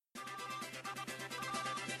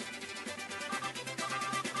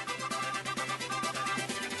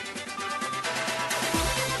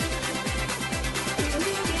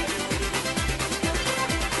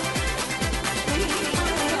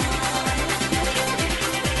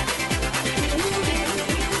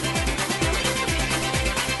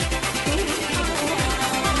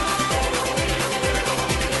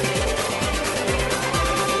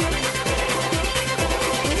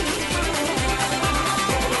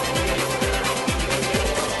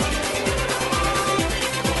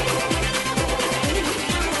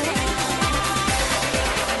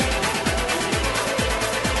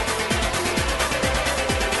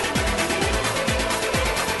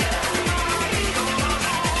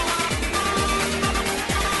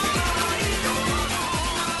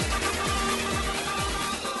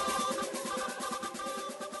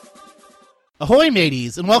Ahoy,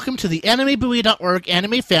 mateys, and welcome to the AnimeBuoy.org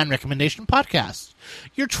Anime Fan Recommendation Podcast,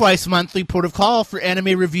 your twice-monthly port of call for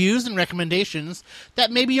anime reviews and recommendations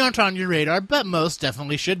that maybe aren't on your radar, but most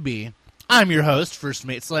definitely should be. I'm your host, First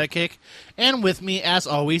Mate Slaykick, and with me, as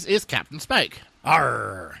always, is Captain Spike.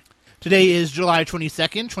 Arr! Today is July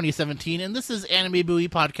 22nd, 2017, and this is Anime Buoy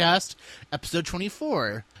Podcast, Episode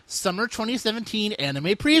 24, Summer 2017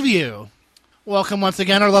 Anime Preview. Welcome once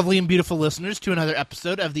again, our lovely and beautiful listeners, to another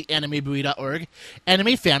episode of the AnimeBuoy.org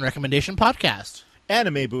Anime Fan Recommendation Podcast.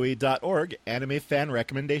 AnimeBuoy.org Anime Fan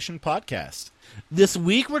Recommendation Podcast. This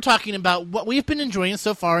week, we're talking about what we've been enjoying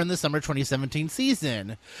so far in the summer 2017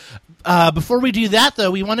 season. Before we do that,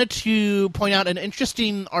 though, we wanted to point out an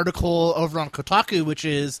interesting article over on Kotaku, which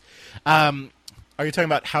is... Are you talking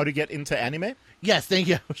about how to get into anime? Yes, thank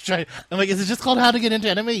you. I'm like, is it just called How to Get Into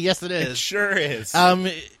Anime? Yes, it is. It sure is.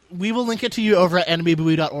 We will link it to you over at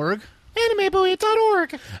AnimeBuoy.org.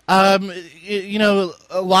 AnimeBuoy.org. You know,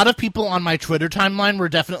 a lot of people on my Twitter timeline were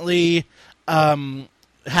definitely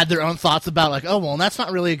had their own thoughts about, like, oh, well, that's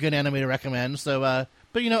not really a good anime to recommend. So,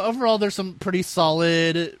 but, you know, overall, there's some pretty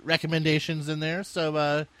solid recommendations in there.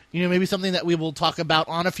 So, you know, maybe something that we will talk about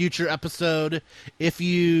on a future episode if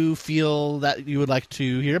you feel that you would like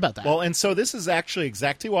to hear about that. Well, and so this is actually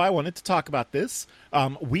exactly why I wanted to talk about this.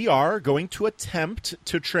 We are going to attempt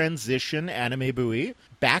to transition Anime Buoy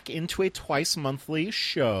back into a twice-monthly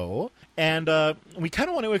show, and we kind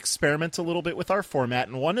of want to experiment a little bit with our format,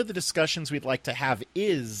 and one of the discussions we'd like to have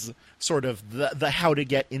is sort of the how to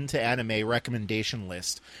get into anime recommendation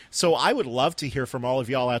list. So I would love to hear from all of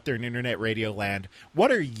y'all out there in Internet Radio Land.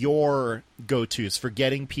 What are your go-tos for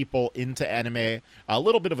getting people into anime? A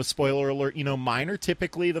little bit of a spoiler alert, you know, mine are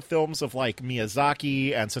typically the films of, like,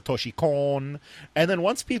 Miyazaki and Satoshi Kon, and then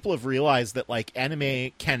once people have realized that, like,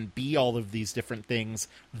 anime can be all of these different things,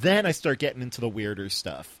 then I start getting into the weirder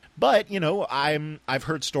stuff. But, you know, I've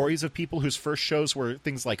heard stories of people whose first shows were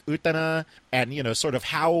things like Utena, and, you know, sort of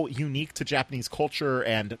how unique to Japanese culture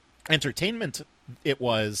and entertainment it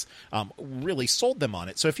was, really sold them on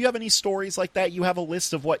it. So if you have any stories like that, you have a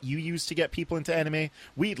list of what you use to get people into anime,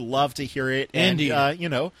 we'd love to hear it. And, you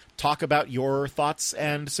know, talk about your thoughts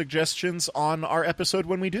and suggestions on our episode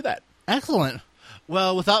when we do that. Excellent.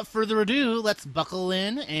 Well, without further ado, let's buckle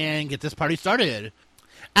in and get this party started.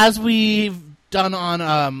 As we've done on,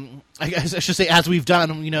 I guess I should say as we've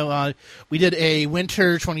done, you know, we did a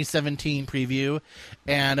winter 2017 preview,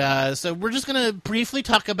 and so we're just going to briefly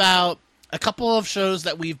talk about a couple of shows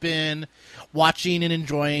that we've been watching and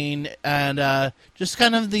enjoying, and just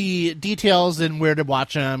kind of the details and where to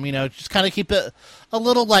watch them, you know, just kind of keep it a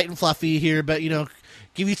little light and fluffy here, but, you know,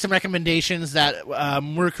 give you some recommendations that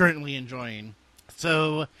we're currently enjoying.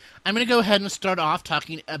 So I'm going to go ahead and start off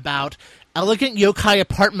talking about Elegant Yokai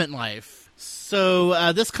Apartment Life.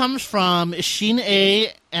 So this comes from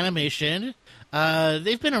Shin-Ei Animation.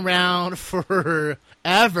 They've been around forever.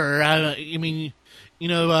 I mean, you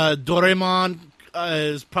know, Doraemon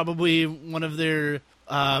is probably one of their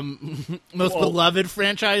most beloved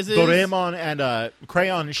franchises. Doraemon and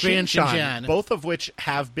Crayon Shin-Chan, Shin-Chan, both of which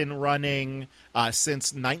have been running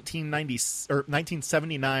since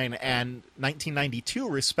 1979 and 1992,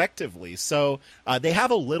 respectively. So they have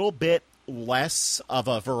a little bit less of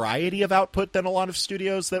a variety of output than a lot of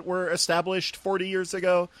studios that were established 40 years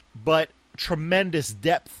ago, but tremendous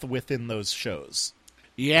depth within those shows.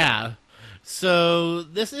 Yeah. So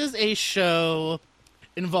this is a show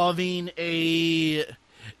involving a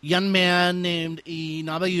young man named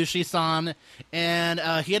Inabayushi-san, and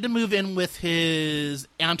he had to move in with his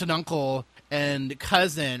aunt and uncle and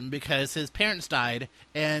cousin because his parents died.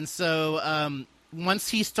 And so once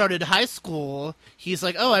he started high school, he's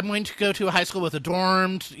like, oh, I'm going to go to a high school with a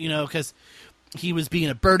dorm, you know, because he was being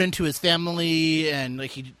a burden to his family, and,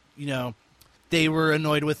 like, he, you know, they were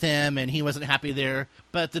annoyed with him, and he wasn't happy there.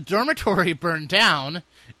 But the dormitory burned down,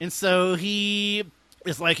 and so he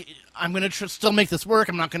is like, I'm going to still make this work.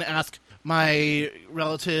 I'm not going to ask my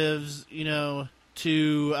relatives, you know,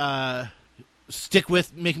 to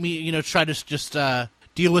make me, you know, try to just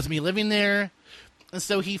deal with me living there. And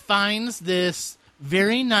so he finds this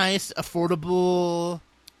very nice, affordable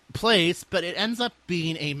place, but it ends up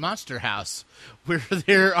being a monster house where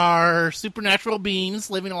there are supernatural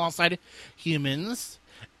beings living alongside humans,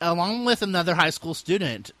 along with another high school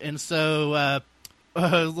student. And so,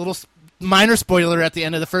 a little minor spoiler at the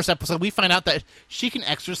end of the first episode, we find out that she can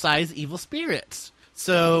exorcise evil spirits.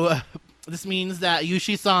 So, this means that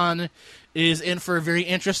Yushi-san is in for a very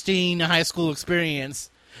interesting high school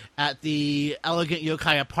experience at the Elegant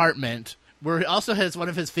Yokai Apartment, where he also has one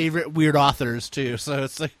of his favorite weird authors, too. So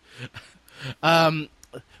it's like...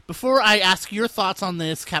 Before I ask your thoughts on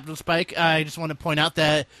this, Captain Spike, I just want to point out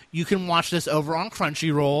that you can watch this over on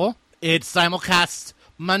Crunchyroll. It's simulcast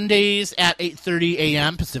Mondays at 8:30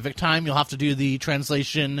 a.m. Pacific time. You'll have to do the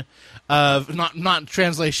translation of not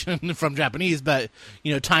translation from Japanese, but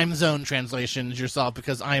time zone translations yourself,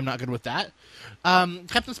 because I am not good with that.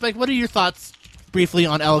 Captain Spike, what are your thoughts briefly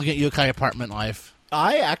on Elegant Yokai Apartment Life?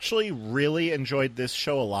 I actually really enjoyed this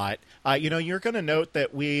show a lot. You're going to note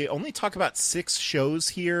that we only talk about 6 shows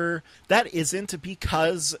here. That isn't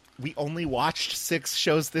because we only watched 6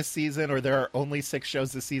 shows this season, or there are only 6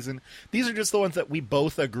 shows this season. These are just the ones that we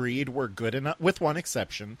both agreed were good enough, with one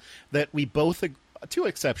exception, that we both 2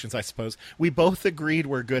 exceptions, I suppose. We both agreed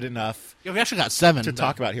were good enough. Yeah, we actually got 7 to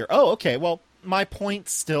talk about here. Oh, okay. Well, my point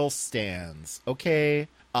still stands. Okay.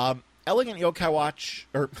 Elegant Yokai Watch,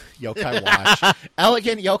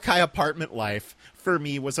 Elegant Yokai Apartment Life, for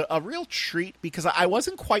me, was a real treat, because I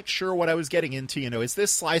wasn't quite sure what I was getting into. Is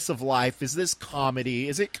this slice of life? Is this comedy?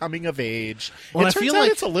 Is it coming of age? Well, it turns out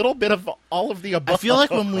it's a little bit of all of the above. I feel like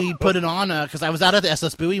when we put it on, because I was out at the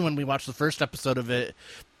SS Buoy when we watched the first episode of it,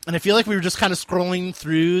 and I feel like we were just kind of scrolling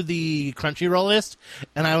through the Crunchyroll list,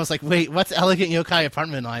 and I was like, wait, what's Elegant Yokai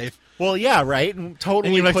Apartment Life? Well, yeah, right? And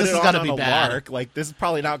totally and like, put this it has on be a bad. lark. Like, this is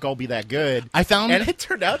probably not going to be that good. And it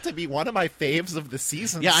turned out to be one of my faves of the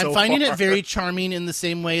season. Yeah, so I'm finding far. it very charming in the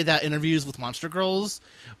same way that Interviews with Monster Girls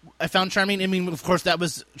I found charming. I mean, of course, that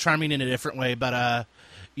was charming in a different way, but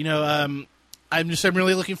I'm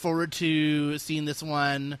really looking forward to seeing this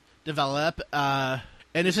one develop. And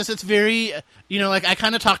it's very, I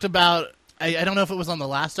kind of talked about. I don't know if it was on the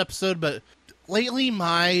last episode, but lately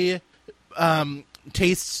my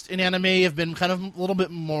tastes in anime have been kind of a little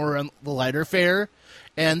bit more on the lighter fare,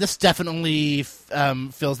 and this definitely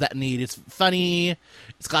fills that need. It's funny,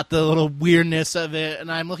 it's got the little weirdness of it,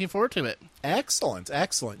 and I'm looking forward to it. Excellent.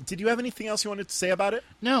 Did you have anything else you wanted to say about it?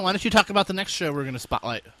 No, why don't you talk about the next show we're going to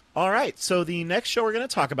spotlight? All right, so the next show we're going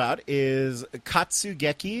to talk about is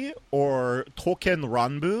Katsugeki, or Token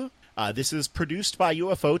Ranbu. This is produced by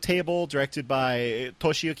UFO Table, directed by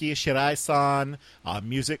Toshiyuki Shirai-san,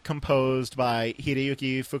 music composed by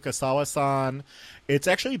Hideyuki Fukasawa-san. It's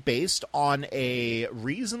actually based on a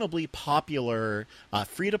reasonably popular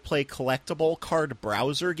free-to-play collectible card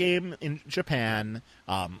browser game in Japan,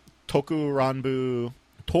 Token Ranbu,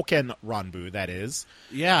 that is.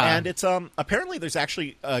 Yeah. And it's apparently there's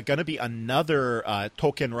actually going to be another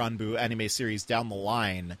Token Ranbu anime series down the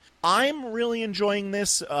line. I'm really enjoying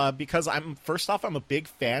this because I'm a big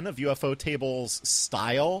fan of UFO Table's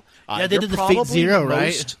style. Yeah, they did the Fate Zero,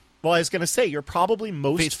 right? Well, I was going to say, you're probably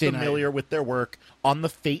most familiar with their work on the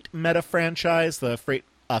Fate meta franchise, the Fate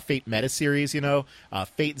meta series,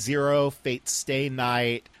 Fate Zero, Fate Stay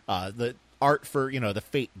Night, the art for, the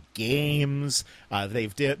Fate games.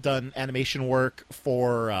 They've done animation work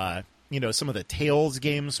for, some of the Tales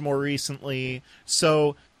games more recently.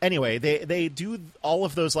 So anyway, they do all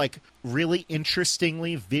of those like really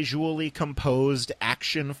interestingly visually composed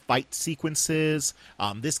action fight sequences.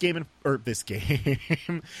 This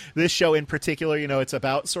show in particular, it's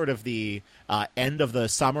about sort of the end of the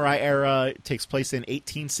samurai era. It takes place in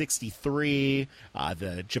 1863.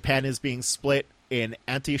 The Japan is being split in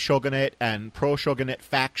anti-shogunate and pro-shogunate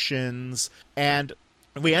factions, and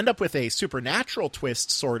we end up with a supernatural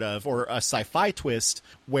twist, sort of, or a sci-fi twist,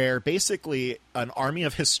 where basically an army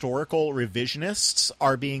of historical revisionists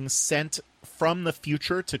are being sent from the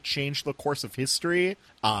future to change the course of history.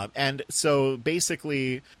 And so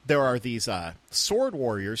basically there are these sword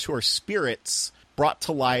warriors who are spirits brought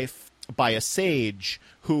to life by a sage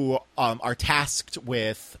who are tasked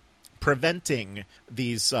with preventing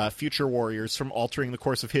these future warriors from altering the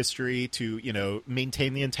course of history to,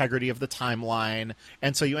 maintain the integrity of the timeline.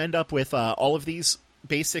 And so you end up with all of these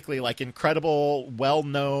basically like incredible,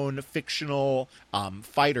 well-known fictional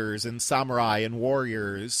fighters and samurai and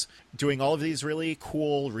warriors doing all of these really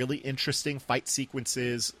cool, really interesting fight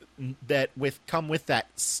sequences that come with that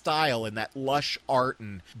style and that lush art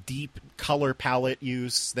and deep color palette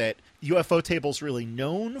use that UFO Table's really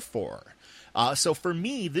known for. So for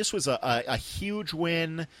me, this was a huge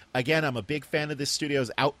win. Again, I'm a big fan of this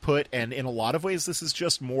studio's output, and in a lot of ways, this is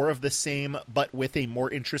just more of the same, but with a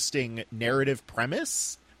more interesting narrative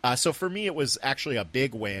premise. So for me, it was actually a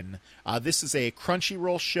big win. This is a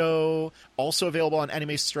Crunchyroll show, also available on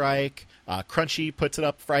Anime Strike. Crunchy puts it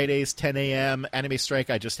up Fridays, 10 a.m. Anime Strike,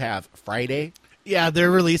 I just have Friday. Yeah,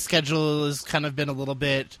 their release schedule has kind of been a little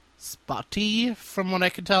bit spotty, from what I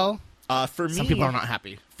could tell. For me, some people are not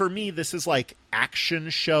happy. For me, this is like action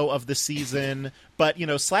show of the season. But,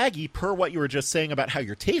 Slaggy, per what you were just saying about how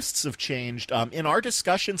your tastes have changed, in our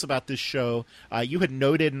discussions about this show, you had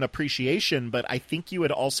noted an appreciation, but I think you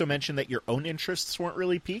had also mentioned that your own interests weren't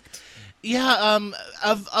really piqued. Yeah,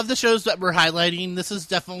 of the shows that we're highlighting, this is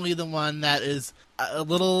definitely the one that is a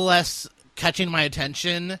little less catching my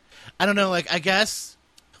attention. I don't know, I guess,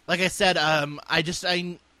 like I said,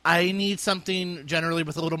 I need something generally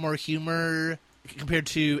with a little more humor compared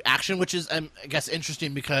to action, which is, I guess,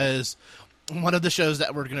 interesting because one of the shows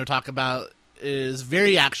that we're going to talk about is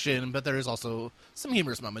very action, but there is also some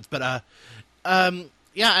humorous moments. But,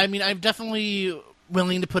 yeah, I mean, I'm definitely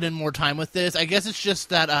willing to put in more time with this. I guess it's just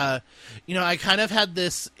that, I kind of had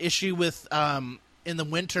this issue with, in the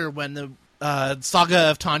winter when the Saga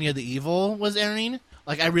of Tanya the Evil was airing.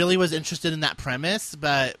 I really was interested in that premise,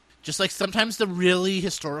 but just, sometimes the really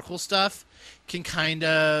historical stuff can kind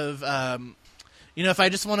of, if I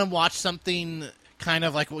just want to watch something kind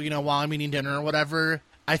of while I'm eating dinner or whatever,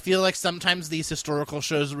 I feel like sometimes these historical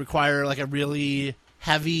shows require, a really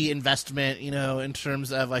heavy investment, in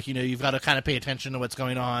terms of, you've got to kind of pay attention to what's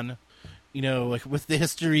going on, with the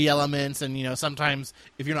history elements. And, sometimes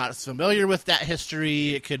if you're not familiar with that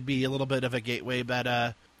history, it could be a little bit of a gateway.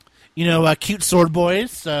 But, cute sword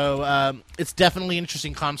boys. So it's definitely an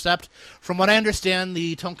interesting concept. From what I understand,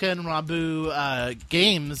 the Tonken Rabu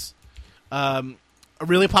games are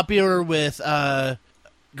really popular with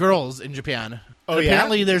girls in Japan. Oh,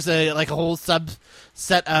 apparently there's a whole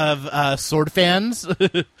subset of sword fans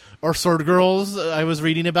or sword girls I was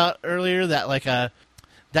reading about earlier that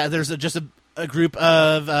that there's just a group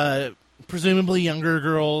of presumably younger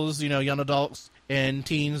girls, young adults and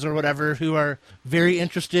teens or whatever who are very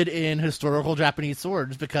interested in historical Japanese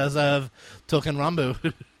swords because of Token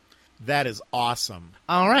Rambu. That is awesome.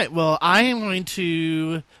 All right, well, I am going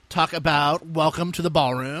to talk about Welcome to the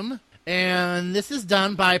Ballroom. And this is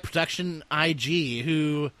done by Production IG,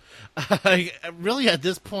 who really at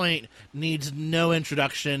this point needs no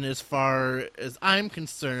introduction as far as I'm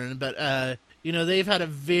concerned. But, they've had a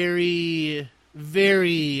very,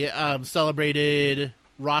 very celebrated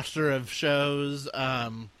roster of shows.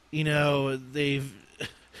 They've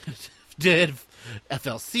did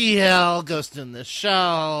FLCL, Ghost in the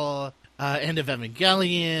Shell, End of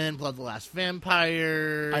Evangelion, Blood the Last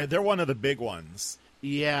Vampire. They're one of the big ones.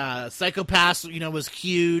 Yeah, Psycho-Pass, was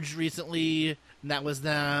huge recently, and that was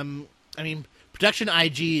them. I mean, Production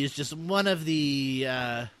IG is just one of the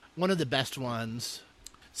best ones.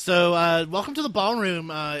 So, Welcome to the Ballroom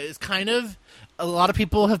is kind of, a lot of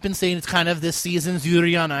people have been saying it's kind of this season's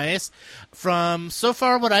Yuri on Ice. From so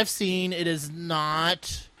far what I've seen, it is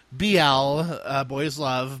not BL, Boys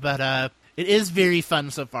Love, but it is very fun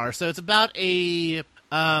so far. So it's about a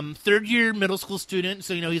third-year middle school student,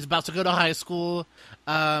 so, he's about to go to high school,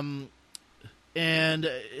 and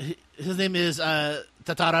his name is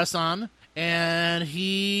Tatara-san, and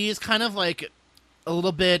he's kind of a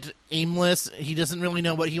little bit aimless. He doesn't really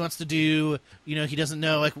know what he wants to do. He doesn't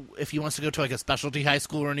know if he wants to go to a specialty high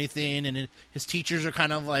school or anything, and his teachers are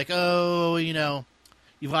kind of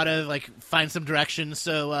you've got to find some direction.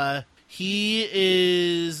 So he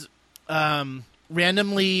is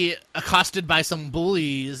randomly accosted by some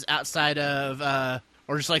bullies outside of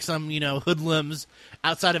or just some hoodlums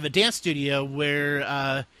outside of a dance studio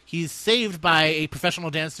where he's saved by a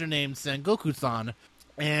professional dancer named Sengoku-san.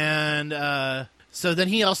 And so then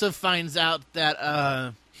he also finds out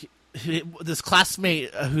that this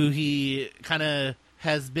classmate who he kind of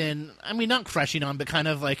has been, not crushing on, but kind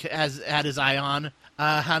of has had his eye on,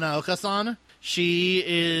 Hanaoka-san, she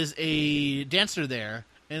is a dancer there.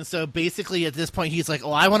 And so basically at this point he's like,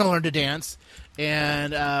 oh, I want to learn to dance.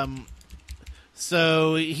 And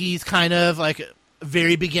so he's kind of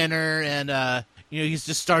very beginner, and he's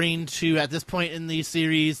just starting to, at this point in the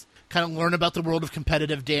series, kind of learn about the world of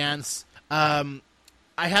competitive dance. I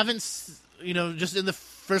haven't, just in the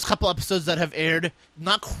first couple episodes that have aired,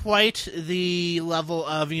 not quite the level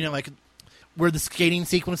of, where the skating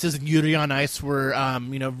sequences in Yuri on Ice were,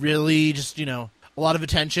 really just, a lot of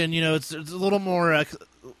attention. It's a little more,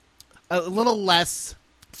 a little less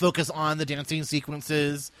focus on the dancing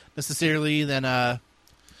sequences necessarily than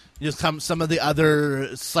some of the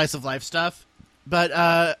other slice of life stuff. But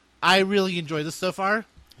I really enjoy this so far.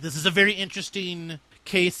 This is a very interesting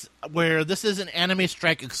case where this is an Anime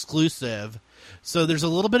Strike exclusive. So there's a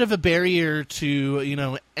little bit of a barrier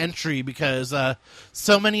to, entry because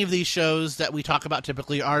so many of these shows that we talk about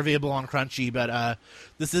typically are available on Crunchy, but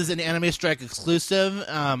this is an Anime Strike exclusive.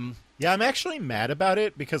 Yeah, I'm actually mad about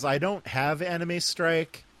it because I don't have Anime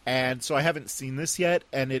Strike. And so I haven't seen this yet,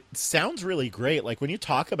 and it sounds really great. Like, when you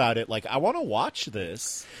talk about it, like, I want to watch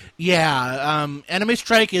this. Yeah, Anime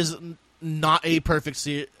Strike is not a perfect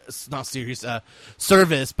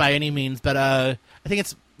service by any means, but I think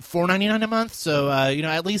it's $4.99 a month, so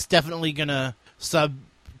at least definitely gonna sub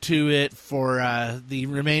to it for the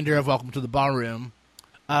remainder of Welcome to the Ballroom.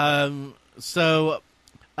 It's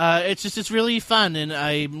really fun, and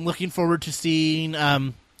I'm looking forward to seeing.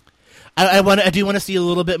 I do want to see a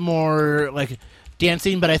little bit more like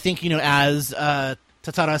dancing, but I think as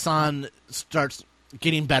Tatara-san starts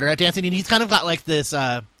getting better at dancing, and he's kind of got like this.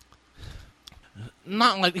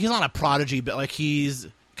 Not like he's not a prodigy, but like he's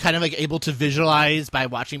kind of like able to visualize by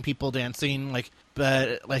watching people dancing.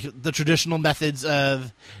 But the traditional methods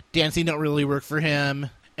of dancing don't really work for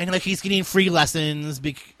him, and like he's getting free lessons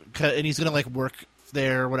and he's gonna like work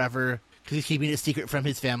there or whatever because he's keeping it secret from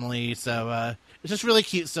his family. So it's just really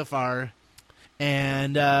cute so far,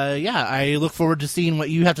 and I look forward to seeing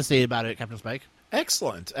what you have to say about it, Captain Spike.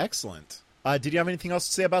 Excellent. Did you have anything else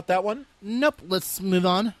to say about that one? Nope. Let's move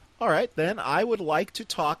on. All right, then I would like to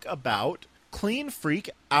talk about Clean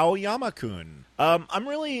Freak Aoyama-kun. I'm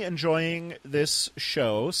really enjoying this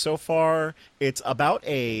show so far. It's about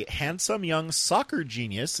a handsome young soccer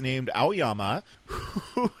genius named Aoyama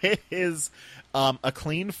who is a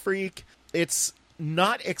clean freak. It's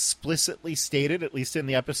not explicitly stated, at least in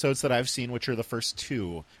the episodes that I've seen, which are the first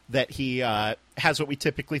two, that he has what we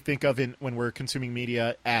typically think of when we're consuming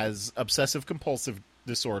media as obsessive-compulsive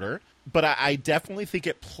disorder. But I definitely think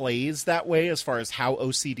it plays that way as far as how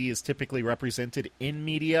OCD is typically represented in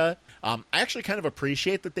media. I actually kind of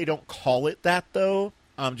appreciate that they don't call it that, though,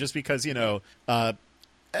 just because,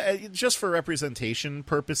 just for representation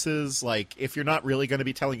purposes, like, if you're not really going to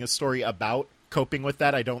be telling a story about coping with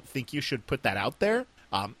that, I don't think you should put that out there.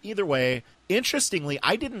 Either way, interestingly,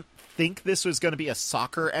 I didn't think this was going to be a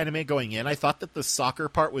soccer anime going in. I thought that the soccer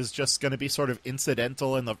part was just going to be sort of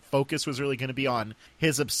incidental and the focus was really going to be on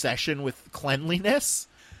his obsession with cleanliness.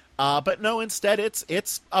 But no, instead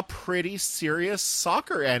it's a pretty serious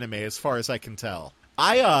soccer anime as far as I can tell.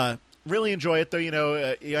 I really enjoy it, though.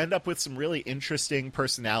 You end up with some really interesting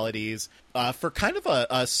personalities for kind of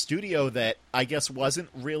a studio that I guess wasn't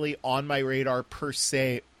really on my radar per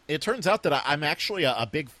se. It turns out that I'm actually a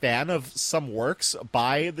big fan of some works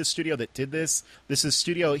by the studio that did this. This is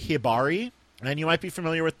Studio Hibari, and you might be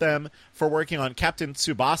familiar with them for working on Captain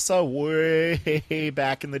Tsubasa way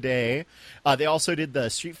back in the day. They also did the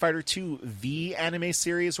Street Fighter II V anime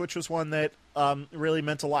series, which was one that really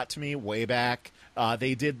meant a lot to me way back.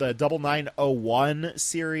 They did the 9901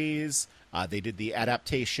 series. They did the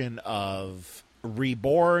adaptation of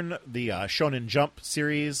Reborn, the Shonen Jump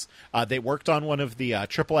series. They worked on one of the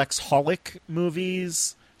Triple X Holic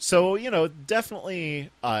movies. So, definitely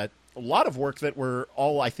a lot of work that we're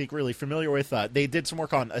all, I think, really familiar with. They did some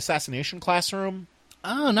work on Assassination Classroom.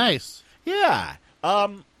 Oh, nice. Yeah.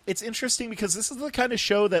 It's interesting because this is the kind of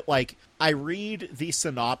show that, like, I read the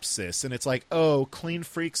synopsis and it's like, oh, clean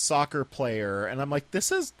freak soccer player. And I'm like,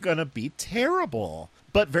 this is gonna be terrible.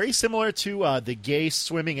 But very similar to the gay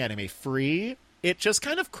swimming anime Free, it just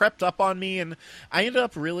kind of crept up on me, and I ended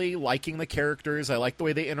up really liking the characters. I like the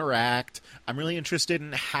way they interact. I'm really interested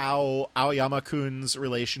in how Aoyama-kun's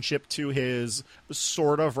relationship to his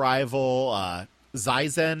sort of rival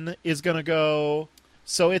Zaizen is going to go.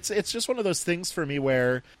 So it's just one of those things for me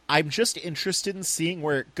where I'm just interested in seeing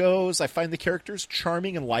where it goes. I find the characters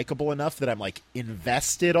charming and likable enough that I'm, like,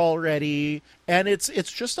 invested already. And it's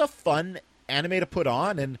just a fun anime to put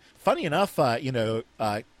on. And funny enough,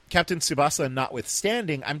 Captain Tsubasa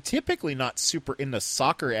notwithstanding, I'm typically not super into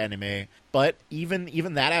soccer anime, but even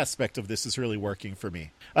that aspect of this is really working for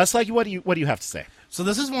me. Slaggy, what do you have to say? So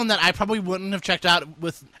this is one that I probably wouldn't have checked out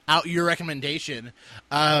without your recommendation.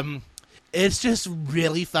 It's just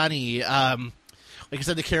really funny. Like I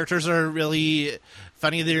said, the characters are really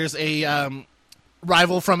funny. There's a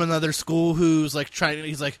rival from another school who's like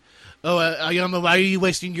he's like, oh, Aoyama, why are you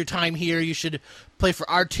wasting your time here? You should play for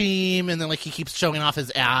our team. And then, like, he keeps showing off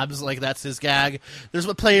his abs. Like, that's his gag. There's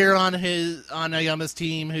a player on Aoyama's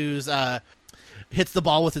team who's hits the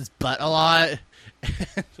ball with his butt a lot.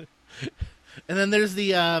 And then there's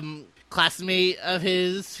the classmate of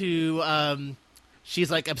his who she's,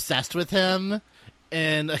 like, obsessed with him.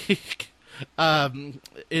 And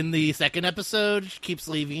in the second episode, she keeps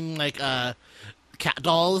leaving, like, cat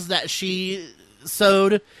dolls that she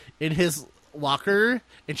sewed in his locker,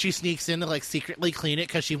 and she sneaks in to, like, secretly clean it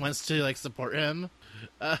because she wants to, like, support him.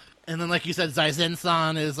 And then, like you said,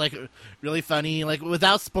 Zaizen-san is, like, really funny. Like,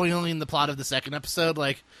 without spoiling the plot of the second episode,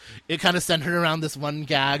 like, it kind of centered around this one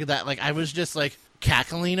gag that, like, I was just, like,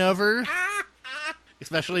 cackling over.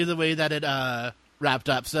 especially the way that it wrapped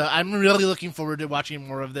up. So I'm really looking forward to watching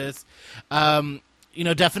more of this.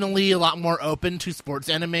 Definitely a lot more open to sports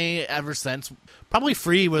anime ever since. Probably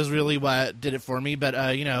Free was really what did it for me, but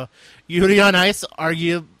Yuri on Ice,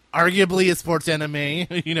 arguably a sports anime,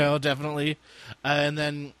 definitely. And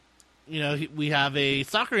then, we have a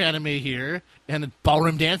soccer anime here, and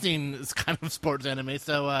ballroom dancing is kind of sports anime.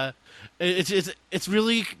 So it's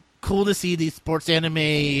really cool to see these sports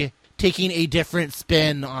anime taking a different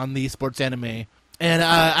spin on the sports anime. And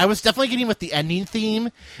I was definitely getting with the ending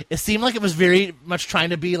theme. It seemed like it was very much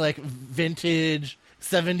trying to be like vintage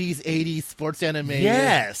 70s, 80s sports anime.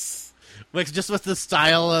 Yes. Like just with the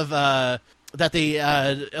style of that they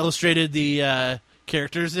illustrated the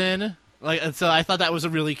characters in. And so I thought that was a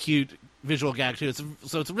really cute visual gag too.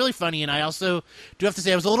 So it's really funny. And I also do have to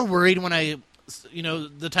say I was a little worried when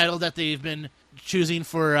the title that they've been choosing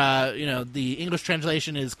for the English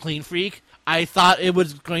translation is Clean Freak. I thought it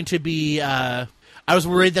was going to be. I was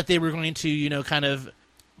worried that they were going to, kind of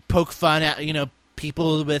poke fun at,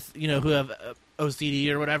 people with, who have OCD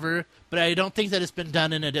or whatever. But I don't think that it's been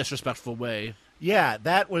done in a disrespectful way. Yeah,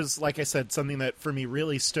 that was, like I said, something that for me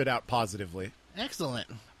really stood out positively. Excellent.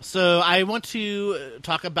 So I want to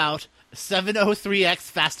talk about 703X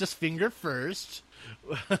Fastest Finger first,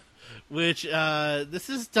 which this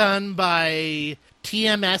is done by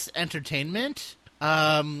TMS Entertainment.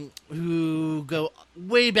 Who go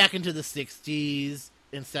way back into the 60s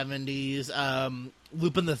and 70s.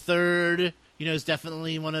 Lupin the Third, is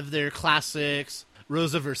definitely one of their classics.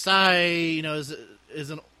 Rose of Versailles, is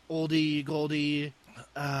an oldie goldie.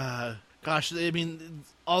 All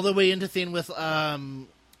the way into thing with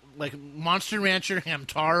like Monster Rancher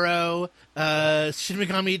Hamtaro, Shin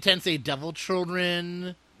Megami Tensei Devil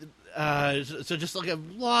Children. So just like a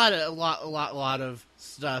lot of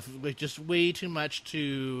stuff, like just way too much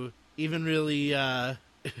to even really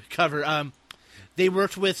cover. They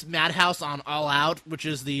worked with Madhouse on All Out, which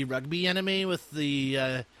is the rugby anime with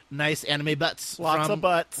the nice anime butts. Lots of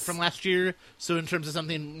butts from last year. So in terms of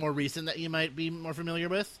something more recent that you might be more familiar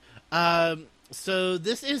with. So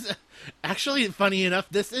this is actually, funny enough,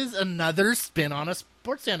 this is another spin on a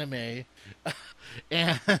sports anime.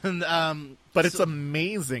 But it's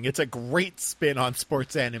amazing. It's a great spin on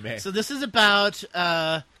sports anime. So this is about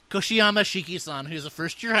Koshiyama Shiki-san, who's a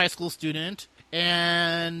first-year high school student,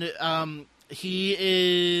 and he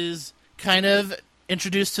is kind of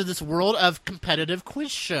introduced to this world of competitive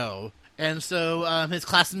quiz show. And so his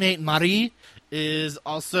classmate Mari is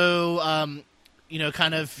also,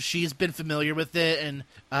 she's been familiar with it,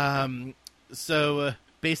 and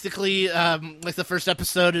basically, like the first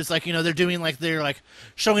episode is like, they're doing like, they're like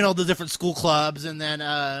showing all the different school clubs, and then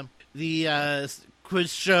the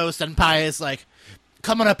quiz show senpai is like,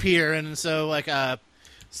 coming up here, and so like,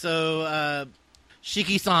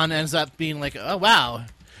 Shiki-san ends up being like, oh wow,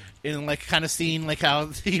 and like kind of seeing like how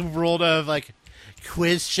the world of like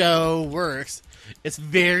quiz show works. It's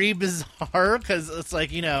very bizarre because it's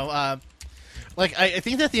like, like I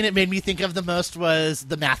think the thing that made me think of the most was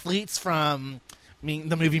the Mathletes from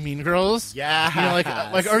the movie Mean Girls. Yeah.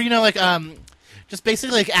 Just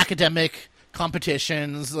basically like academic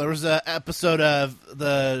competitions. There was an episode of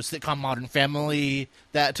the sitcom Modern Family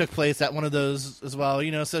that took place at one of those as well.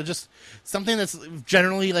 So just something that's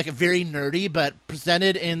generally like very nerdy, but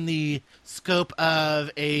presented in the scope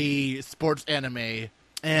of a sports anime.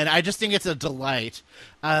 And I just think it's a delight.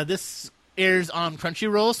 This airs on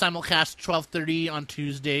Crunchyroll, simulcast 12:30 on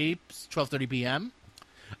Tuesday, 12:30 p.m.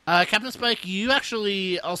 Captain Spike, you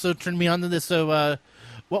actually also turned me on to this. So,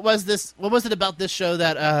 what was this? What was it about this show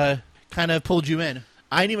that kind of pulled you in?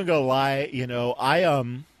 I ain't even gonna lie.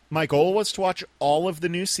 My goal was to watch all of the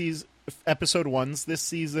new episode ones this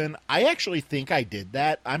season. I actually think I did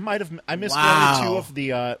that. I missed one or two of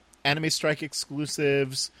the Anime Strike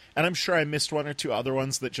exclusives, and I'm sure I missed one or two other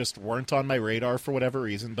ones that just weren't on my radar for whatever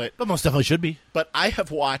reason. But most definitely should be. But I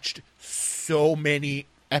have watched so many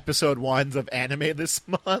episode ones of anime this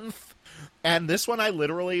month, and this one I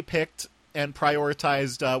literally picked and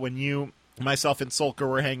prioritized when you, myself, and Solka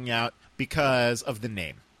were hanging out because of the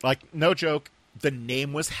name. Like, no joke, the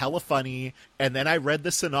name was hella funny, and then I read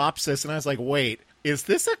the synopsis and I was like, wait, is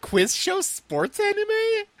this a quiz show sports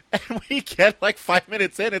anime? And we get like 5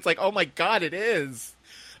 minutes in, it's like, oh my god, it is.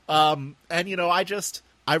 And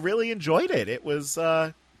I really enjoyed it. It was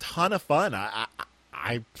a ton of fun. I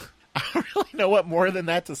don't really know what more than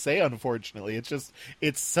that to say, unfortunately.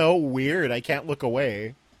 It's so weird. I can't look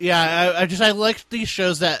away. Yeah, I like these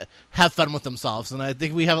shows that have fun with themselves, and I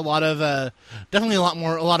think we have a lot of definitely a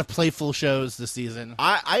lot of playful shows this season.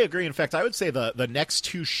 I agree. In fact, I would say the next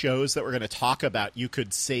two shows that we're going to talk about, you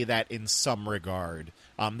could say that in some regard.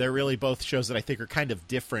 They're really both shows that I think are kind of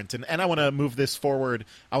different, and I want to move this forward.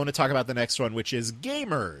 I want to talk about the next one, which is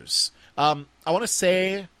Gamers. I want to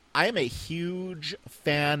say I am a huge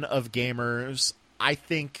fan of Gamers. I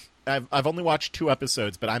think I've only watched 2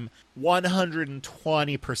 episodes, but I'm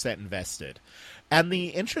 120% invested. And the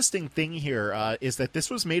interesting thing here is that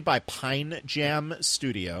this was made by Pine Jam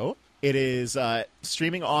Studio. It is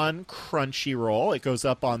streaming on Crunchyroll. It goes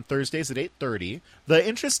up on Thursdays at 8:30. The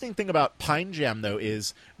interesting thing about Pine Jam, though,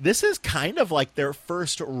 is this is kind of like their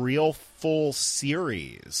first real full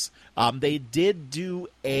series. They did do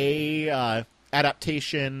a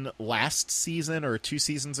adaptation last season or 2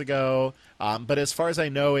 seasons ago, but as far as I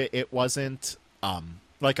know, it wasn't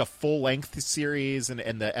like a full-length series,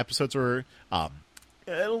 and the episodes were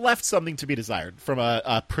left something to be desired from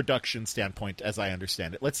a production standpoint, as I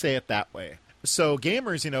understand it. Let's say it that way. So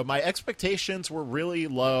Gamers, my expectations were really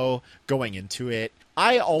low going into it.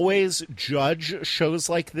 I always judge shows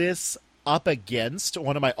like this up against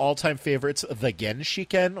one of my all-time favorites, The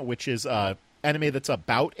Genshiken, which is anime that's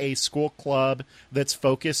about a school club that's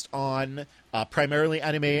focused on primarily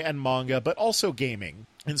anime and manga, but also gaming.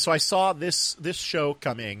 And so I saw this show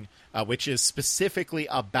coming, which is specifically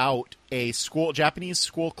about a Japanese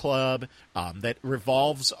school club that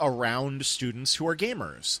revolves around students who are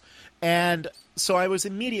gamers. And so I was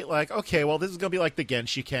immediately like, okay, well, this is going to be like the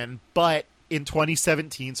Genshiken, but in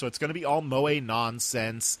 2017, so it's going to be all moe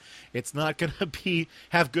nonsense. It's not going to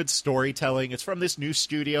have good storytelling. It's from this new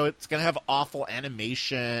studio. It's going to have awful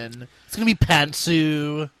animation. It's going to be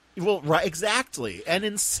pantsu. Well, right, exactly. And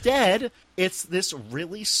instead, it's this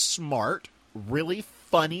really smart, really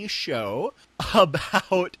funny show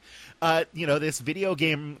about this video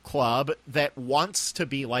game club that wants to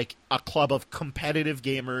be like a club of competitive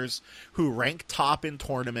gamers who rank top in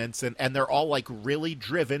tournaments, and they're all like really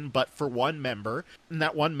driven, but for one member, and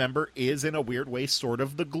that one member is in a weird way sort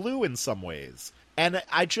of the glue in some ways. And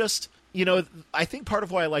I just, I think part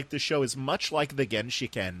of why I like this show is much like the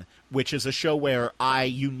Genshiken, which is a show where I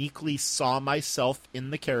uniquely saw myself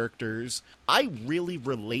in the characters. I really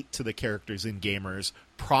relate to the characters in Gamers,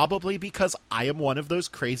 probably because I am one of those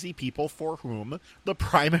crazy people for whom the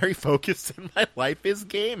primary focus in my life is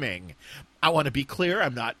gaming. I want to be clear,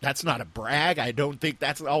 that's not a brag. I don't think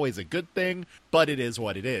that's always a good thing, but it is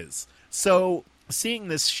what it is. So seeing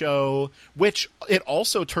this show, which it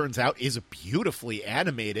also turns out is beautifully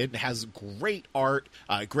animated, has great art,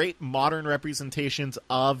 great modern representations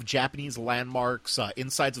of Japanese landmarks,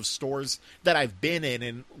 insides of stores that I've been in,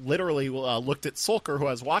 and literally looked at Sulker, who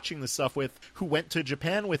I was watching this stuff with, who went to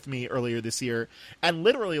Japan with me earlier this year, and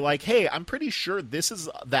literally like, hey, I'm pretty sure this is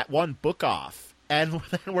that one Book Off. And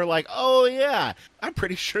then we're like, oh yeah, I'm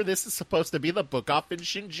pretty sure this is supposed to be the Book Off in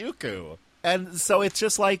Shinjuku. And so it's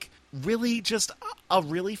just like really just a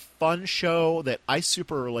really fun show that I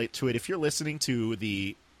super relate to it. If you're listening to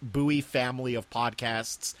the Bowie family of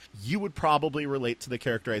podcasts, you would probably relate to the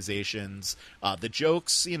characterizations. The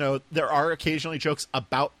jokes, there are occasionally jokes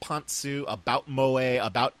about Pantsu, about Moe,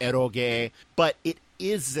 about Eroge, but it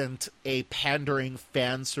isn't a pandering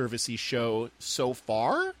fan servicey show so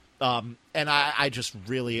far. And I just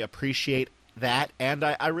really appreciate that, and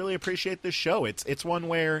I really appreciate this show. It's one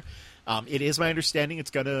where it is my understanding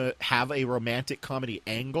it's going to have a romantic comedy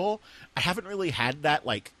angle. I haven't really had that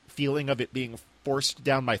like feeling of it being forced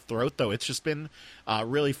down my throat, though. It's just been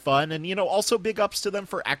really fun, and also big ups to them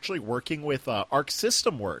for actually working with Arc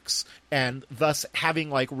System Works, and thus having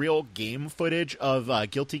like real game footage of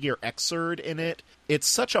Guilty Gear Xrd in it. It's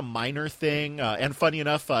such a minor thing, and funny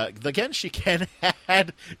enough, the Genshiken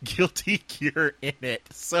had Guilty Gear in it,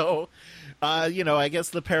 so I guess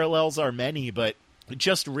the parallels are many, but it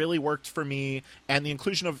just really worked for me, and the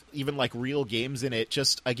inclusion of even like real games in it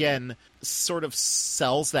just again sort of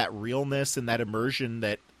sells that realness and that immersion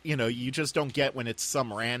that you just don't get when it's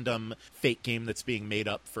some random fake game that's being made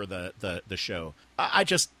up for the show. I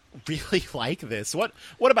just really like this. What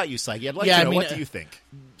about you, Saigi? I'd like to know, what do you think?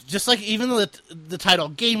 Just like even the title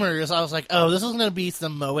Gamers, I was like, oh, this is going to be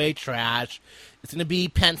some moe trash. It's going to be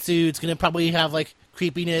pantsu. It's going to probably have like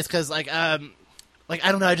creepiness because like I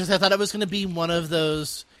don't know. I thought it was going to be one of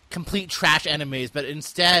those complete trash animes, but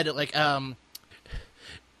instead,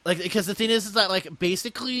 because the thing is that like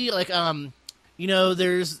basically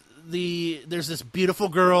there's this beautiful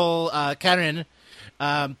girl Karen,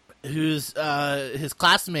 who's his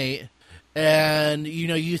classmate, and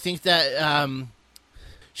you think that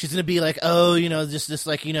she's gonna be like, oh, just this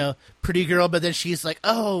like, pretty girl, but then she's like,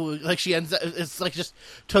 oh, like she ends up, it's like just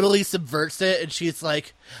totally subverts it, and she's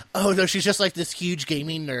like, oh no, she's just like this huge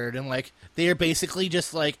gaming nerd, and like they are basically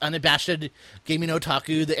just like unabashed gaming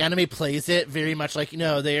otaku. The anime plays it very much like,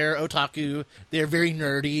 they're otaku, they're very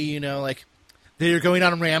nerdy, like they're going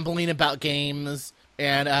on rambling about games,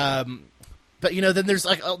 and but then there's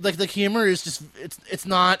like the humor is just it's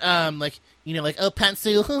not like like, oh,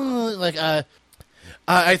 pantsu, like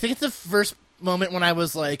I think it's the first moment when I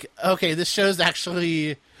was like, okay, this show's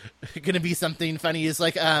actually gonna be something funny, is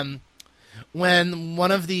like when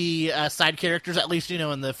one of the side characters, at least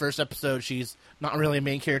in the first episode, she's not really a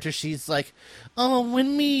main character, she's like, oh,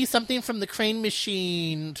 win me something from the crane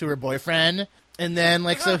machine, to her boyfriend, and then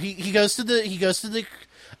like so he goes to the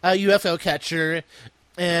UFO catcher,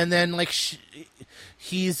 and then like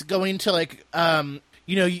he's going to like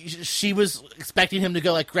she was expecting him to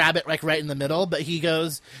go like grab it like right in the middle, but he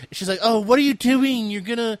goes, she's like, oh, what are you doing? You're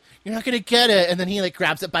not gonna get it. And then he like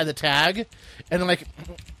grabs it by the tag, and like,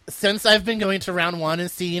 since I've been going to round one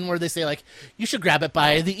and seeing where they say like, you should grab it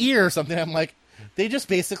by the ear or something, I'm like, they just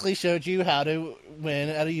basically showed you how to win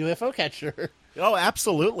at a UFO catcher. Oh,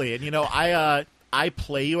 absolutely. And I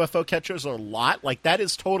play UFO catchers a lot. Like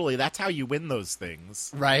that's how you win those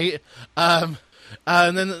things. Right.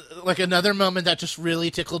 And then, like, another moment that just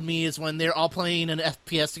really tickled me is when they're all playing an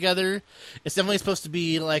FPS together. It's definitely supposed to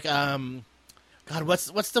be like, God, what's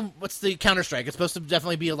the Counter-Strike? It's supposed to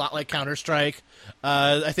definitely be a lot like Counter-Strike.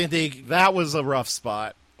 I think that was a rough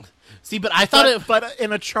spot. See, but I thought but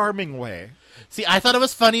in a charming way. See, I thought it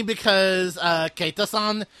was funny because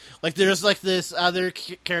Keita-san, like, there's like this other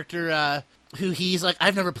character who he's like,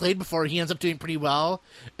 I've never played before. He ends up doing pretty well,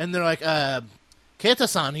 and they're like,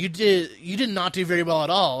 Keita-san, you did not do very well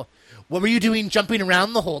at all. What were you doing jumping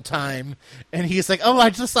around the whole time? And he's like, oh,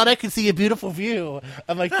 I just thought I could see a beautiful view.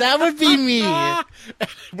 I'm like, that would be me.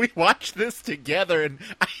 We watched this together, and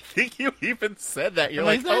I think you even said that. You're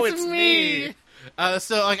like, oh, it's me.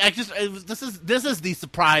 So like, this is the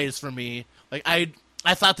surprise for me. Like I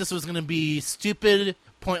thought this was gonna be stupid,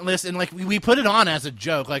 pointless, and like we put it on as a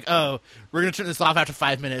joke, like, oh, we're gonna turn this off after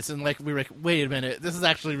 5 minutes, and like we were like, wait a minute, this is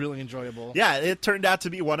actually really enjoyable. Yeah, it turned out to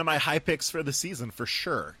be one of my high picks for the season for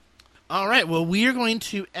sure. All right, well, we are going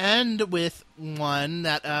to end with one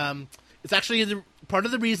that it's actually part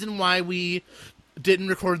of the reason why we didn't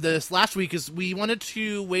record this last week is we wanted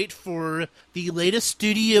to wait for the latest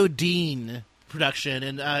Studio Dean production,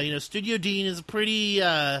 and Studio Dean is a pretty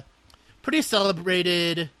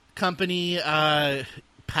celebrated company.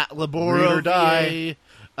 Pat Laboro,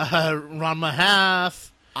 Ron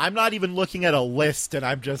Mahaf. I'm not even looking at a list, and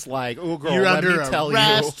I'm just like, oh, girl, You're let under me tell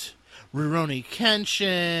arrest. Rurouni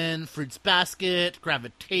Kenshin, Fruits Basket,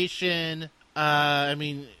 Gravitation.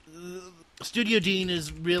 Studio Dean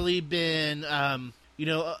has really been,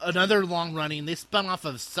 another long running. They spun off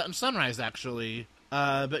of Sunrise, actually.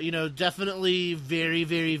 But definitely very,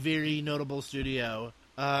 very, very notable studio.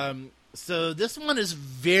 So this one is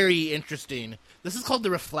very interesting. This is called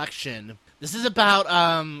The Reflection. This is about,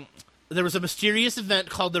 there was a mysterious event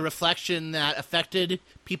called The Reflection that affected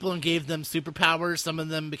people and gave them superpowers. Some of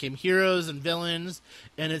them became heroes and villains,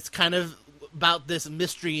 and it's kind of about this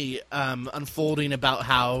mystery unfolding about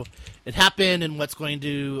how it happened and what's going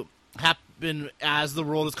to happen as the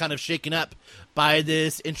world is kind of shaken up by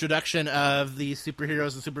this introduction of these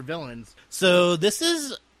superheroes and supervillains. So this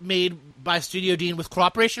is made by Studio Dean with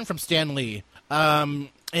cooperation from Stan Lee.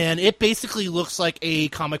 And it basically looks like a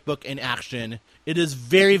comic book in action. It is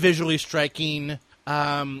very visually striking.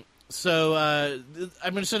 So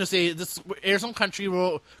I'm just going to say this airs on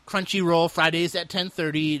Crunchyroll Fridays at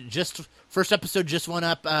 10:30. Just first episode just went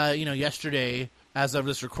up, yesterday as of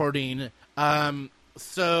this recording.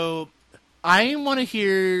 So I want to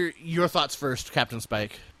hear your thoughts first, Captain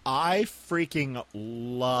Spike. I freaking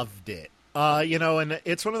loved it. And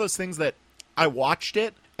it's one of those things that I watched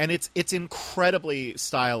it, and it's incredibly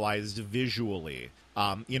stylized visually.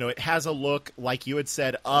 It has a look, like you had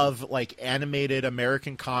said, of like animated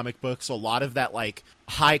American comic books. A lot of that like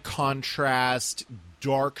high contrast,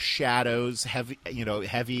 dark shadows,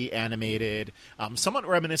 heavy animated, somewhat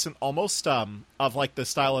reminiscent almost of like the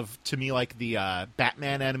style of, to me, like the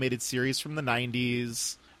Batman animated series from the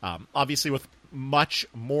 90s. Obviously with much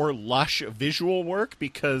more lush visual work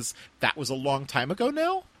because that was a long time ago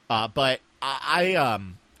now. But I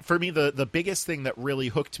for me, the biggest thing that really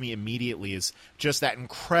hooked me immediately is just that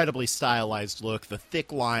incredibly stylized look, the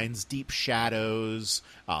thick lines, deep shadows.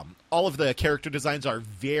 All of the character designs are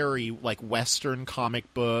very, like, Western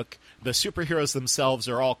comic book. The superheroes themselves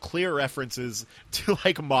are all clear references to,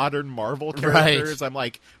 like, modern Marvel characters. Right. I'm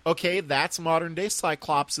like, okay, that's modern-day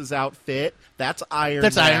Cyclops' outfit. That's Iron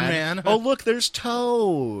Man. Iron Man. Oh, look, there's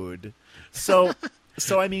Toad. So,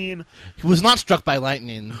 I mean... He was not struck by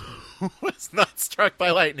lightning. Was not struck by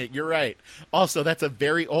lightning. You're right. Also, that's a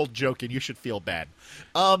very old joke, and you should feel bad.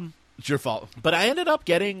 It's your fault. But I ended up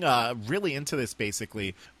getting really into this,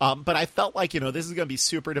 basically. But I felt like, this is going to be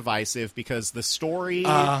super divisive because the story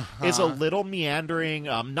is a little meandering,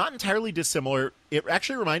 not entirely dissimilar. It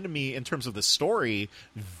actually reminded me, in terms of the story,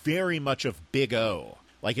 very much of Big O.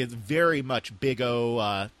 Like, it's very much Big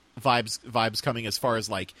O vibes coming, as far as,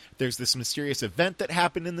 like, there's this mysterious event that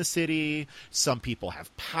happened in the city. Some people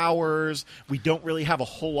have powers. We don't really have a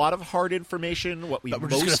whole lot of hard information. What we but we're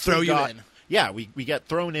just going to throw you in. Yeah, we get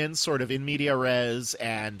thrown in sort of in media res,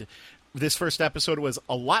 and this first episode was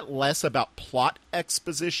a lot less about plot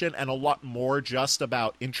exposition and a lot more just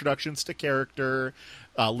about introductions to character,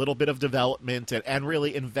 a little bit of development, and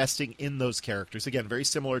really investing in those characters. Again, very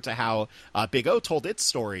similar to how Big O told its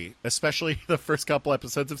story, especially the first couple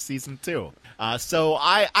episodes of season 2. So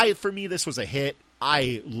for me, this was a hit.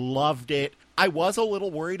 I loved it. I was a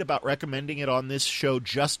little worried about recommending it on this show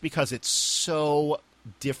just because it's so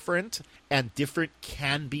different, and different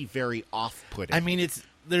can be very off-putting. I mean, in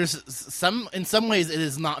some ways it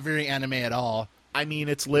is not very anime at all. I mean,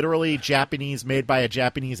 it's literally Japanese, made by a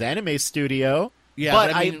Japanese anime studio. Yeah,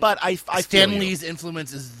 but I Stan Lee's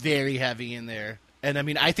influence is very heavy in there, and I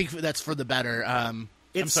mean, I think that's for the better. I'm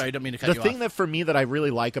sorry, I don't mean to cut you off. The thing that for me that I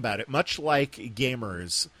really like about it, much like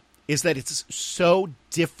Gamers, is that it's so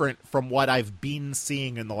different from what I've been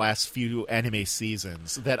seeing in the last few anime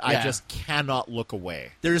seasons that I just cannot look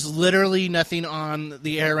away. There's literally nothing on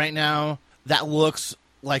the air right now that looks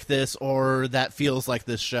like this or that feels like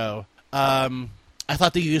this show. I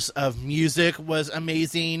thought the use of music was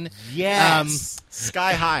amazing. Yes,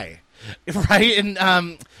 sky high. Right, and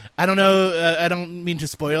I don't know, I don't mean to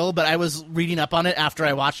spoil, but I was reading up on it after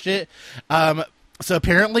I watched it. So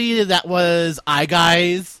apparently that was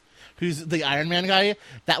iGuys, who's the Iron Man guy.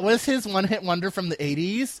 That was his one-hit wonder from the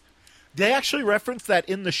 80s. They actually referenced that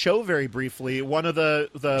in the show very briefly. One of the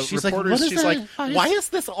reporters, she's like, why is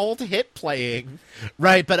this old hit playing?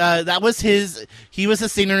 Right, but that was he was a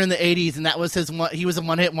singer in the 80s, and that was he was a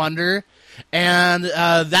one-hit wonder. And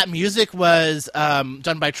that music was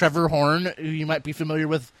done by Trevor Horn, who you might be familiar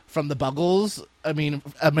with from The Buggles. I mean,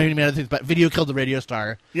 many other things, but Video Killed the Radio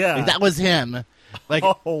Star. Yeah. Like, that was him. Like,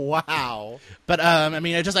 oh, wow. But, I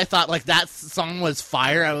mean, I thought, like, that song was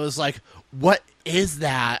fire. I was like, what is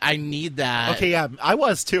that? I need that. Okay, yeah, I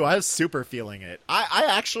was, too. I was super feeling it. I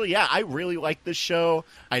actually, I really like this show.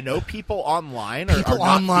 I know people online are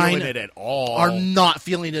not feeling it at all. Are not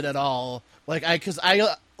feeling it at all. Like, because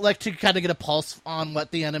I like to kind of get a pulse on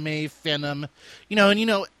what the anime fandom,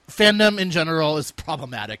 fandom in general is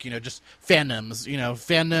problematic, just fandoms,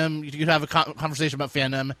 fandom, you could have a conversation about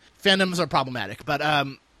fandom. Fandoms are problematic, but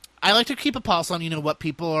I like to keep a pulse on, what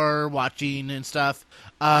people are watching and stuff.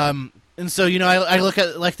 And so, I look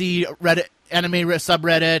at, like, the Reddit, anime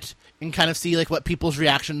subreddit, and kind of see, like, what people's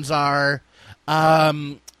reactions are.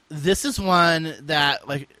 This is one that,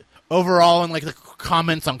 like, overall, in, like, the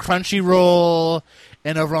comments on Crunchyroll,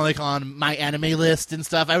 and overall, like, on my anime list and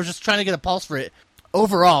stuff, I was just trying to get a pulse for it.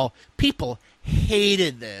 Overall, people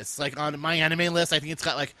hated this. Like, on my anime list, I think it's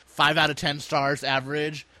got, like, 5 out of 10 stars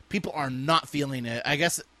average. People are not feeling it. I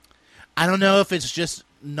guess, I don't know if it's just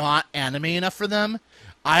not anime enough for them.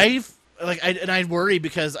 I worry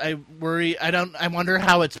because I wonder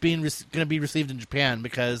how it's going to be received in Japan,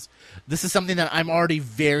 because this is something that I'm already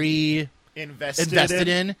very invested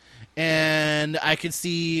in. And I could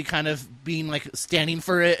see kind of being, like, standing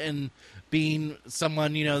for it and being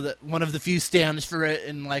someone, one of the few stands for it,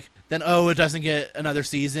 and, like, then, it doesn't get another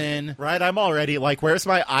season. Right, I'm already, like, where's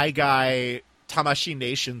my iGuy Tamashii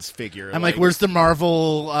Nations figure? I'm like, where's the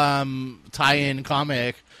Marvel tie-in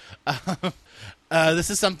comic? This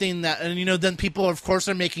is something that, and, then people, of course,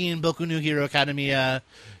 are making Boku no Hero Academia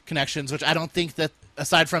connections, which I don't think that,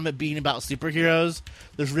 aside from it being about superheroes,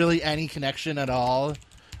 there's really any connection at all.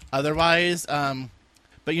 Otherwise,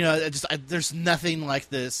 but there's nothing like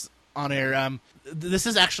this on air. This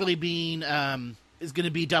is actually being is going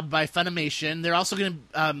to be dubbed by Funimation. They're also going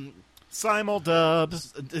to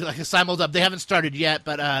Simuldub. like a simuldub. They haven't started yet,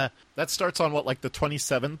 but That starts on what, like the 27th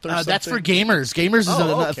or something? that's for gamers. Gamers is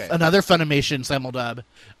okay. another Funimation simuldub.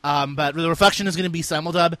 But the Reflection is going to be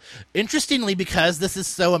simuldub. Interestingly, because this is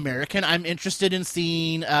so American, I'm interested in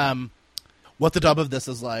seeing what the dub of this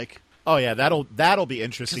is like. Oh yeah, that'll be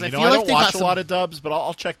interesting. 'Cause I You know, feel I like don't they watch got a lot of dubs, but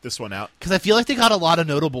I'll check this one out. Because I feel like they got a lot of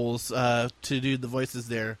notables to do the voices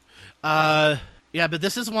there. Yeah, but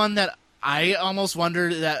this is one that I almost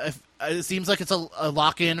wonder that if, it seems like it's a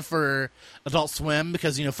lock-in for Adult Swim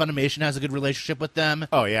because, you know, Funimation has a good relationship with them.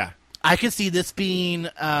 Oh yeah. I could see this being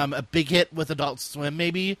a big hit with Adult Swim,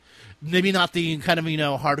 maybe not the kind of, you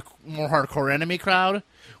know, more hardcore anime crowd,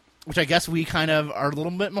 which I guess we kind of are a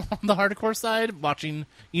little bit more on the hardcore side, watching,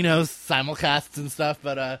 you know, simulcasts and stuff.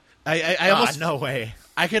 But I almost no way.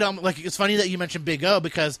 I could like it's funny that you mentioned Big O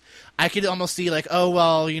because I could almost see like, oh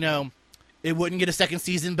well, you know, it wouldn't get a second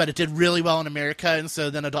season, but it did really well in America, and so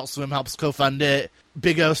then Adult Swim helps co-fund it,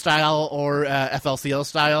 Big O style or FLCL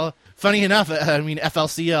style. Funny enough, I mean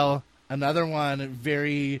FLCL, another one,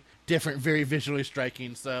 very different, very visually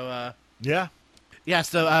striking. So Yeah. yeah,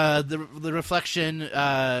 so the Reflection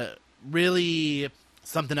really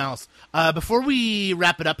something else. Before we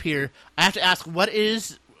wrap it up here, I have to ask,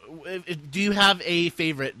 do you have a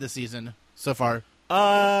favorite this season so far?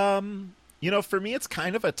 You know, for me, it's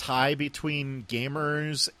kind of a tie between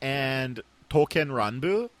Gamers and Touken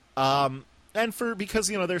Ranbu. Because,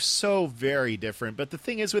 you know, they're so very different. But the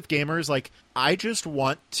thing is with Gamers, like, I just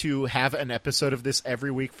want to have an episode of this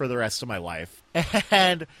every week for the rest of my life.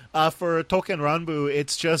 And for Touken Ranbu,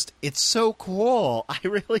 it's so cool. I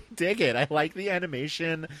really dig it. I like the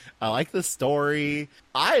animation. I like the story.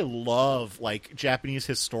 I love, like, Japanese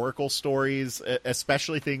historical stories,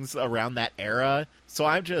 especially things around that era. So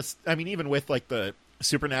even with, like, the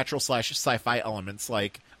supernatural / sci-fi elements,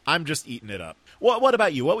 like, I'm just eating it up. What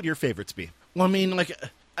about you? What would your favorites be? Well, I mean, like,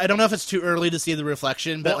 I don't know if it's too early to see the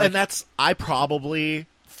Reflection, but I probably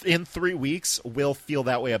in 3 weeks will feel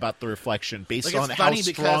that way about the Reflection based on how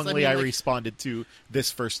strongly I responded to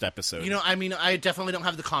this first episode. You know, I mean, I definitely don't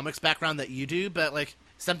have the comics background that you do, but like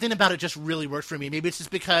something about it just really worked for me. Maybe it's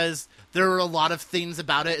just because there were a lot of things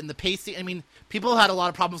about it and the pacing. I mean, people had a lot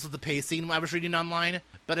of problems with the pacing when I was reading online,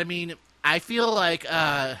 but I mean, I feel like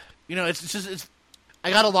you know, it's I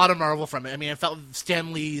got a lot of Marvel from it. I mean, I felt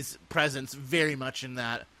Stan Lee's presence very much in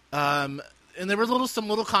that. And there were some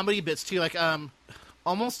little comedy bits too, like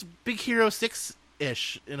almost Big Hero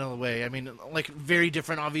 6-ish in a way. I mean, like very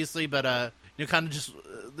different, obviously, but you know, kind of just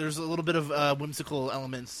there's a little bit of whimsical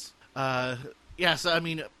elements. Yeah, so I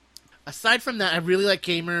mean, aside from that, I really like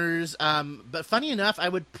Gamers. But funny enough, I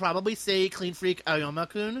would probably say Clean Freak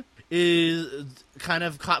Aoyama-kun is kind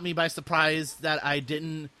of caught me by surprise that I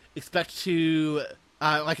didn't expect to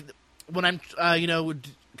like when I'm you know,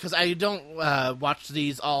 because I don't watch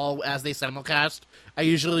these all as they simulcast. I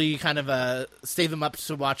usually kind of save them up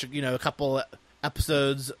to watch, you know, a couple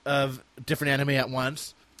episodes of different anime at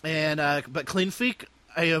once. And but Clean Freak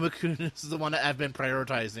Aoyama-kun is the one that I've been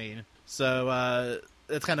prioritizing. So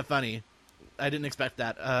it's kind of funny. I didn't expect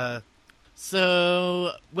that.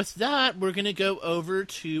 So with that, we're going to go over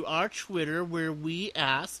to our Twitter where we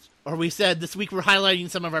asked, or we said this week we're highlighting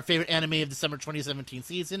some of our favorite anime of the summer 2017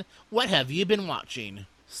 season. What have you been watching?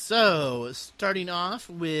 So, starting off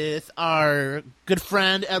with our good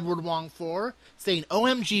friend Edward Wong 4 saying,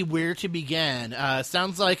 OMG, where to begin?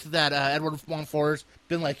 Sounds like that Edward Wong 4's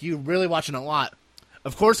been like you, really watching a lot.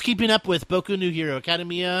 Of course, keeping up with Boku no Hero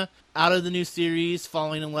Academia, out of the new series,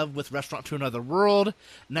 falling in love with Restaurant to Another World,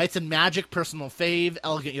 Knights and Magic, Personal Fave,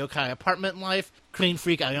 Elegant Yokai Apartment Life, Clean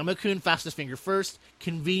Freak Aoyama-kun, Fastest Finger First,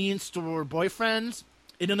 Convenience Store Boyfriends,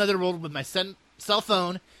 In Another World with My Cell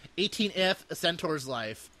Phone, 18F, A Centaur's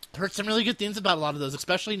Life. Heard some really good things about a lot of those,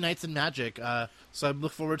 especially Knights and Magic. So I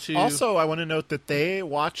look forward to... Also, I want to note that they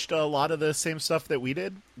watched a lot of the same stuff that we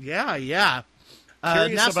did. Yeah.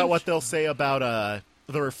 Curious about what they'll say about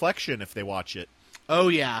The Reflection if they watch it. Oh,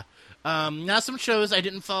 yeah. Now some shows I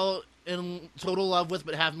didn't fall in total love with,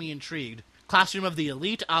 but have me intrigued. Classroom of the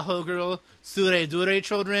Elite, Aho Girl, Sure Dure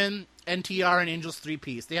Children, NTR, and Angels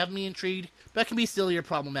 3-Piece. They have me intrigued, but can be silly or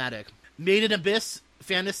problematic. Made in Abyss,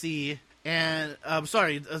 Fantasy, and...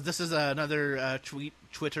 this is another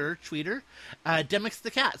tweeter. Demix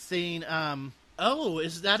the Cat saying, oh,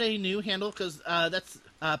 is that a new handle? Because that's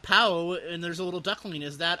Pow, and there's a little duckling.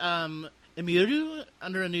 Is that Emiru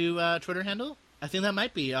under a new Twitter handle? I think that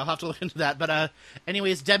might be. I'll have to look into that. But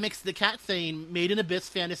anyways, Demix the Cat saying, Made in Abyss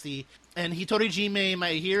Fantasy, and Hitori Jime,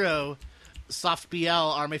 My Hero, Soft BL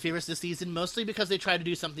are my favorites this season, mostly because they try to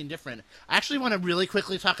do something different. I actually want to really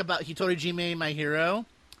quickly talk about Hitori Jime, My Hero.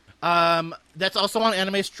 That's also on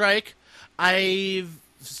Anime Strike.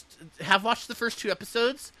 have watched the first 2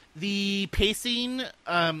 episodes. The pacing,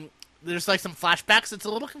 there's like some flashbacks. It's a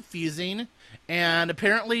little confusing, and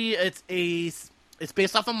apparently it's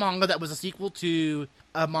based off a manga that was a sequel to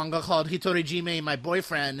a manga called Hitorejime, My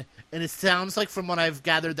Boyfriend, and it sounds like, from what I've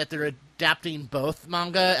gathered, that they're adapting both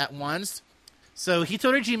manga at once. So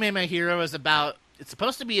Hitorejime, My Hero is it's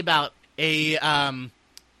supposed to be about a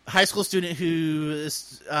high school student who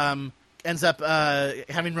is, ends up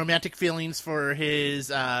having romantic feelings for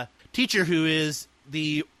his teacher, who is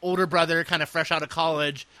the older brother, kind of fresh out of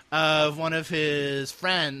college, of one of his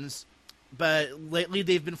friends. But lately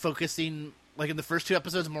they've been focusing, like in the first 2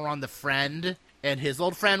 episodes, more on the friend and his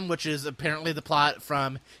old friend, which is apparently the plot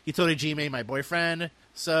from Hitorejime, My Boyfriend.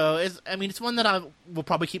 So it's one that I will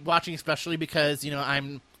probably keep watching, especially because,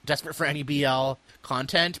 I'm desperate for any BL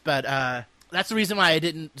content. But that's the reason why I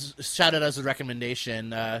didn't shout it as a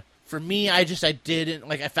recommendation. For me, I didn't,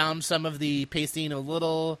 I found some of the pacing a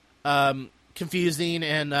little confusing,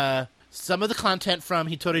 and some of the content from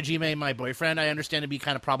Hitorejime, My Boyfriend, I understand to be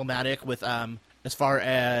kind of problematic with as far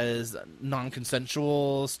as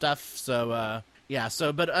non-consensual stuff. So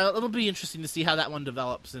but it'll be interesting to see how that one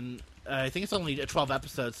develops, and I think it's only 12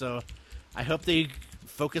 episodes, so I hope they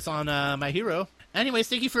focus on My Hero. Anyways,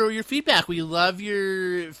 thank you for your feedback. We love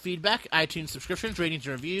your feedback, iTunes subscriptions, ratings,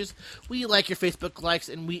 and reviews. We like your Facebook likes,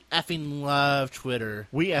 and we effing love Twitter.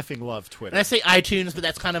 We effing love Twitter. And I say iTunes, but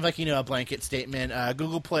that's kind of like, a blanket statement.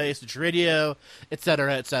 Google Play, Stitcher Radio,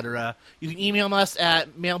 etc., etc. You can email us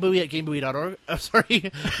at mailbuoy@gamebuoy.org. I'm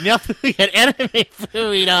sorry,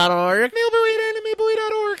 mailbuoy@animebuoy.org.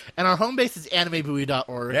 Mailbuoy@animebuoy.org. And our home base is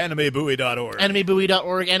animebuoy.org. Animebuoy.org.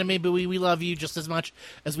 Animebuoy.org. Animebuoy, we love you just as much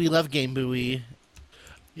as we love Game Buoy.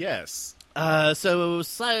 Yes. So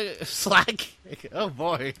Slack. Oh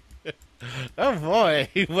boy. Oh boy.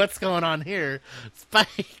 What's going on here?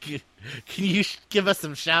 Spike, can you give us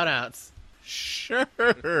some shout outs?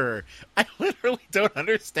 Sure. I literally don't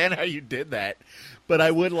understand how you did that, but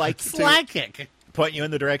I would like to Slack kick. Point you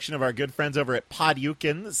in the direction of our good friends over at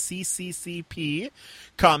Podyukin, CCCP,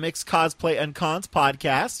 Comics, Cosplay, and Cons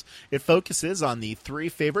podcast. It focuses on the 3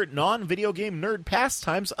 favorite non-video game nerd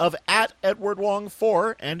pastimes of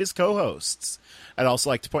 @EdwardWong4 and his co-hosts. I'd also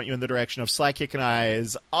like to point you in the direction of Slykick and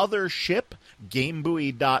I's other ship,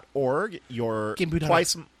 GameBuoy.org, your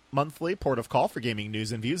twice monthly port of call for gaming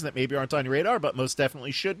news and views that maybe aren't on your radar, but most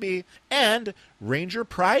definitely should be, and Ranger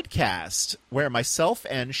Pridecast, where myself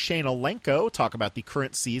and Shane Alenko talk about the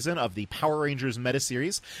current season of the Power Rangers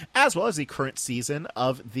metaseries, as well as the current season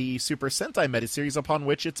of the Super Sentai metaseries upon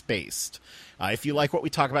which it's based. If you like what we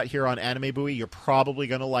talk about here on Anime Buoy, you're probably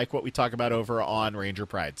going to like what we talk about over on Ranger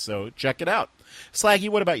Pride, so check it out. Slaggy,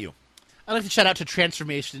 what about you? I'd like to shout out to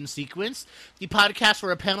Transformation Sequence, the podcast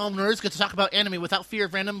where a panel of nerds get to talk about anime without fear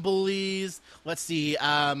of random bullies. Let's see,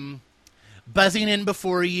 buzzing in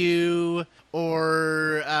before you,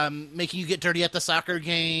 or making you get dirty at the soccer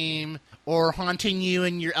game, or haunting you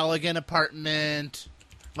in your elegant apartment.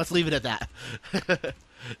 Let's leave it at that.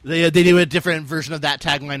 They do a different version of that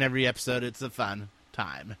tagline every episode. It's a fun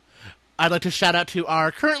time. I'd like to shout out to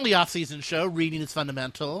our currently off-season show, Reading is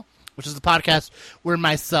Fundamental, which is the podcast where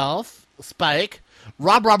myself, Spike,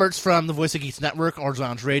 Rob Roberts from the Voice of Geeks Network, Orange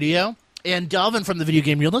Lounge Radio, and Delvin from the Video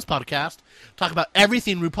Game Realness podcast talk about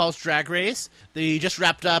everything RuPaul's Drag Race. We just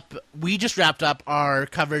wrapped up our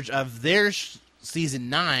coverage of their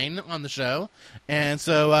season 9 on the show, and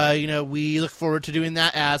so we look forward to doing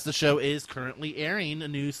that as the show is currently airing a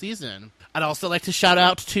new season. I'd also like to shout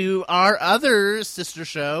out to our other sister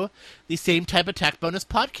show, the Same Type of Tech Bonus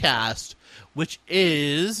podcast, which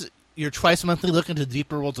is your twice-monthly look into the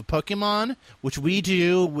deeper worlds of Pokemon, which we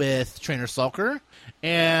do with Trainer Sulker.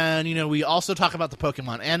 And, we also talk about the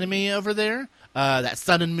Pokemon anime over there. That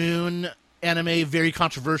Sun and Moon anime, very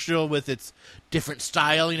controversial with its different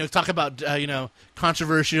style. Talk about,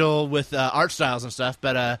 controversial with art styles and stuff.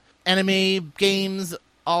 But anime, games,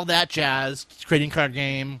 all that jazz, trading card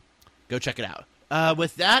game, go check it out.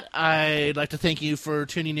 With that, I'd like to thank you for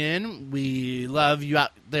tuning in. We love you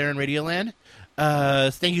out there in Radioland.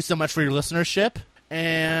 Thank you so much for your listenership.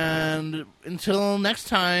 And until next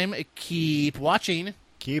time, keep watching.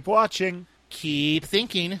 Keep watching. Keep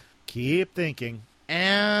thinking. Keep thinking.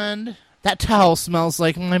 And that towel smells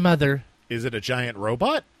like my mother. Is it a giant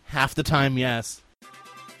robot? Half the time, yes.